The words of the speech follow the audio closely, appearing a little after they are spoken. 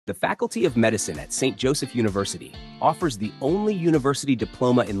The Faculty of Medicine at St. Joseph University offers the only university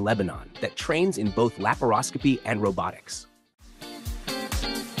diploma in Lebanon that trains in both laparoscopy and robotics.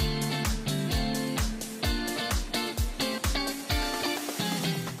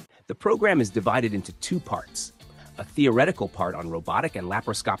 The program is divided into two parts: a theoretical part on robotic and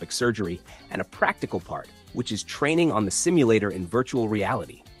laparoscopic surgery, and a practical part, which is training on the simulator in virtual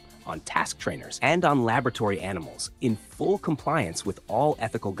reality, on task trainers, and on laboratory animals in full compliance with all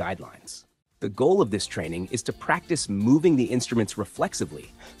ethical guidelines. The goal of this training is to practice moving the instruments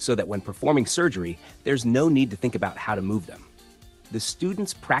reflexively so that when performing surgery, there's no need to think about how to move them. The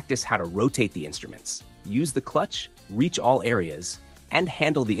students practice how to rotate the instruments, use the clutch, reach all areas, and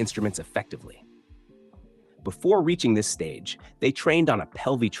handle the instruments effectively. Before reaching this stage, they trained on a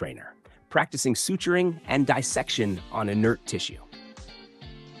pelvic trainer, practicing suturing and dissection on inert tissue.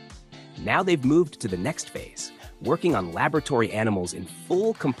 Now they've moved to the next phase, working on laboratory animals in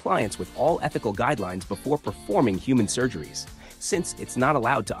full compliance with all ethical guidelines before performing human surgeries, since it's not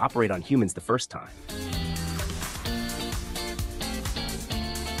allowed to operate on humans the first time.